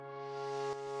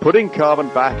Putting carbon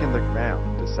back in the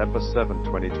ground, December 7,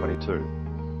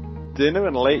 2022. Dinner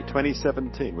in late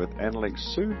 2017 with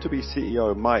EnLink's soon-to-be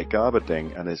CEO Mike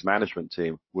Garberding and his management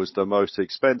team was the most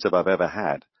expensive I've ever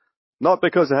had. Not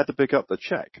because I had to pick up the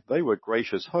check, they were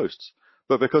gracious hosts,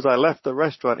 but because I left the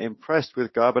restaurant impressed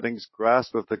with Garberding's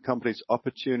grasp of the company's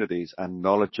opportunities and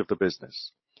knowledge of the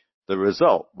business. The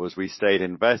result was we stayed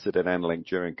invested in EnLink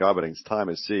during Garberding's time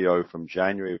as CEO from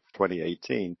January of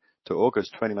 2018 to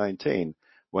August 2019,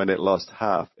 when it lost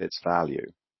half its value.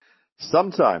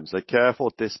 Sometimes a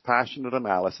careful, dispassionate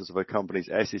analysis of a company's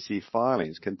SEC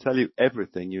filings can tell you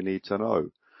everything you need to know.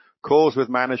 Calls with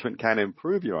management can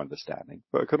improve your understanding,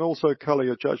 but can also color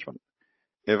your judgment.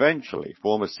 Eventually,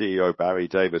 former CEO Barry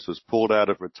Davis was pulled out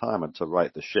of retirement to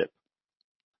right the ship.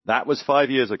 That was 5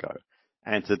 years ago,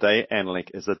 and today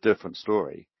EnLink is a different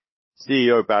story.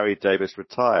 CEO Barry Davis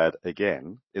retired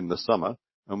again in the summer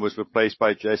and was replaced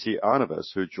by Jesse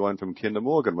Arnavas, who joined from Kinder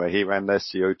Morgan, where he ran their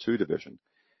CO2 division.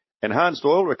 Enhanced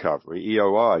oil recovery,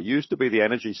 EOR, used to be the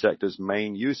energy sector's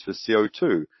main use for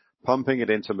CO2, pumping it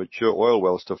into mature oil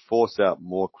wells to force out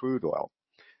more crude oil.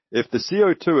 If the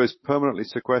CO2 is permanently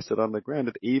sequestered underground,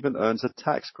 it even earns a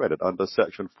tax credit under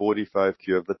Section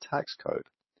 45Q of the tax code.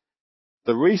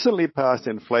 The recently passed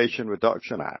Inflation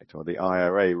Reduction Act, or the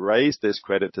IRA, raised this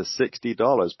credit to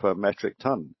 $60 per metric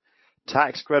ton.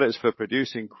 Tax credits for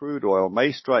producing crude oil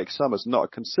may strike some as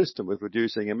not consistent with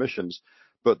reducing emissions,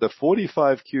 but the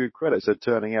 45Q credits are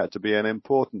turning out to be an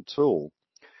important tool.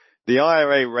 The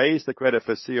IRA raised the credit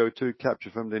for CO2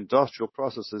 capture from the industrial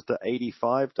processes to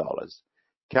 $85.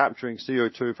 Capturing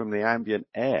CO2 from the ambient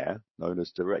air, known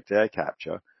as direct air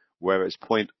capture, where it's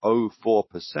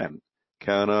 0.04%,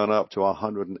 can earn up to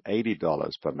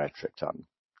 $180 per metric ton.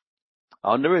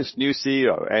 Under its new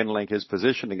CEO, EnLink is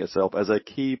positioning itself as a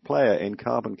key player in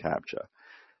carbon capture.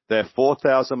 Their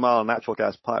 4,000-mile natural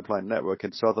gas pipeline network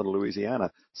in southern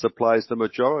Louisiana supplies the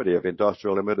majority of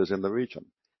industrial emitters in the region.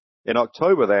 In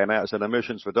October, they announced an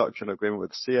emissions reduction agreement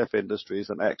with CF Industries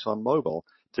and ExxonMobil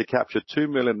to capture 2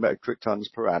 million metric tons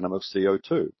per annum of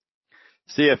CO2.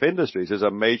 CF Industries is a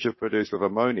major producer of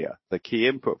ammonia, the key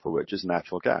input for which is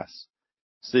natural gas.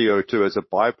 CO2 is a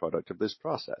byproduct of this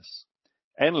process.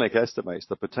 EnLink estimates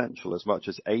the potential as much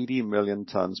as 80 million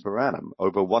tons per annum,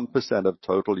 over 1% of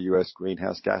total U.S.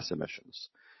 greenhouse gas emissions.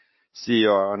 CEO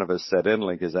Arnavas said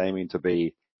EnLink is aiming to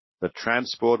be the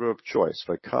transporter of choice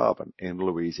for carbon in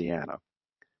Louisiana.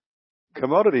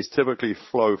 Commodities typically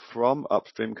flow from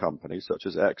upstream companies such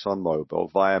as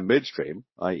ExxonMobil via midstream,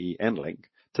 i.e. EnLink,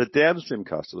 to downstream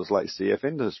customers like CF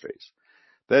Industries.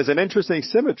 There's an interesting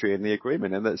symmetry in the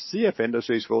agreement in that CF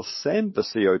Industries will send the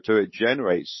CO2 it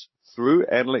generates through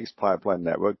EnLink's pipeline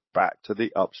network back to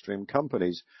the upstream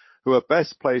companies, who are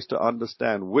best placed to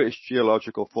understand which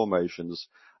geological formations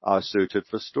are suited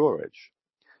for storage.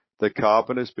 The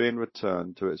carbon is being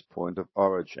returned to its point of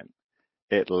origin.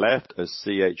 It left as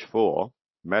CH4,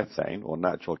 methane or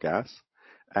natural gas,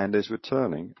 and is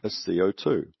returning as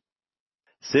CO2.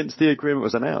 Since the agreement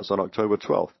was announced on October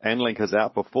 12th, EnLink has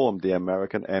outperformed the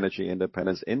American Energy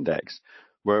Independence Index,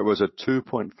 where it was a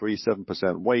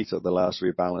 2.37% weight at the last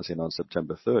rebalancing on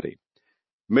September 30.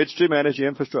 Midstream energy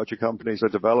infrastructure companies are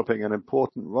developing an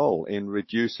important role in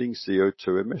reducing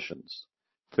CO2 emissions.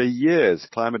 For years,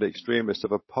 climate extremists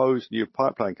have opposed new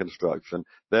pipeline construction,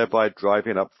 thereby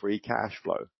driving up free cash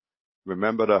flow.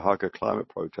 Remember to hug a climate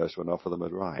protester and offer them a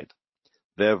ride.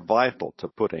 They're vital to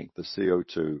putting the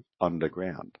CO2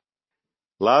 underground.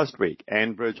 Last week,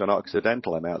 Enbridge and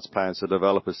Occidental announced plans to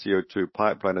develop a CO2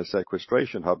 pipeline and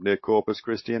sequestration hub near Corpus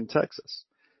Christi in Texas.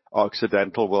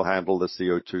 Occidental will handle the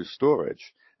CO2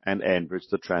 storage and Enbridge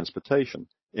the transportation,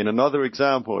 in another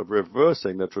example of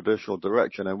reversing the traditional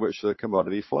direction in which the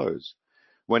commodity flows.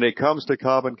 When it comes to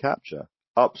carbon capture,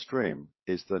 upstream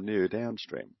is the new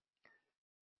downstream.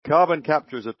 Carbon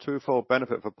capture is a twofold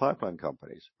benefit for pipeline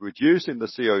companies. Reducing the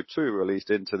CO2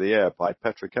 released into the air by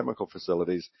petrochemical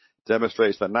facilities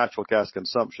demonstrates that natural gas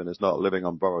consumption is not living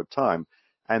on borrowed time,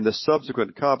 and the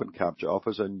subsequent carbon capture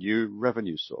offers a new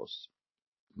revenue source.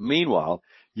 Meanwhile,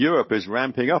 Europe is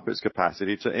ramping up its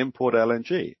capacity to import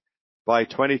LNG. By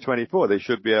 2024, they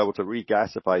should be able to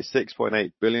regasify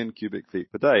 6.8 billion cubic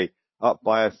feet per day, up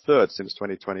by a third since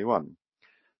 2021.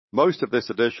 Most of this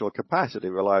additional capacity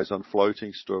relies on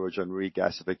floating storage and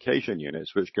regasification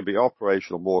units, which can be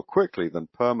operational more quickly than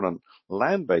permanent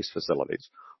land-based facilities,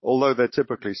 although they're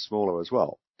typically smaller as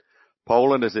well.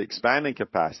 Poland is expanding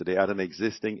capacity at an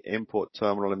existing import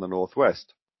terminal in the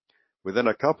northwest. Within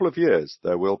a couple of years,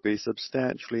 there will be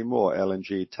substantially more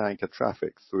LNG tanker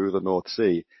traffic through the North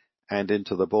Sea and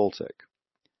into the Baltic.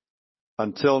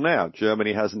 Until now,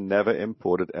 Germany has never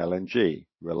imported LNG,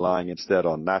 relying instead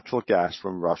on natural gas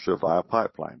from Russia via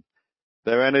pipeline.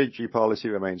 Their energy policy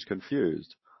remains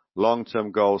confused.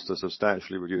 Long-term goals to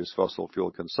substantially reduce fossil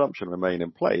fuel consumption remain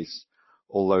in place,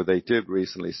 although they did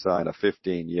recently sign a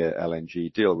 15-year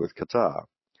LNG deal with Qatar.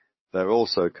 They're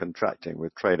also contracting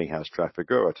with trading house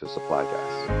Trafigura to supply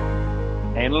gas.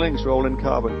 Eneling's role in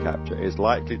carbon capture is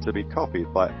likely to be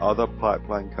copied by other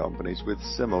pipeline companies with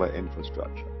similar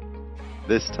infrastructure.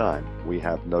 This time, we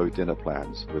have no dinner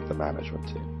plans with the management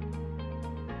team.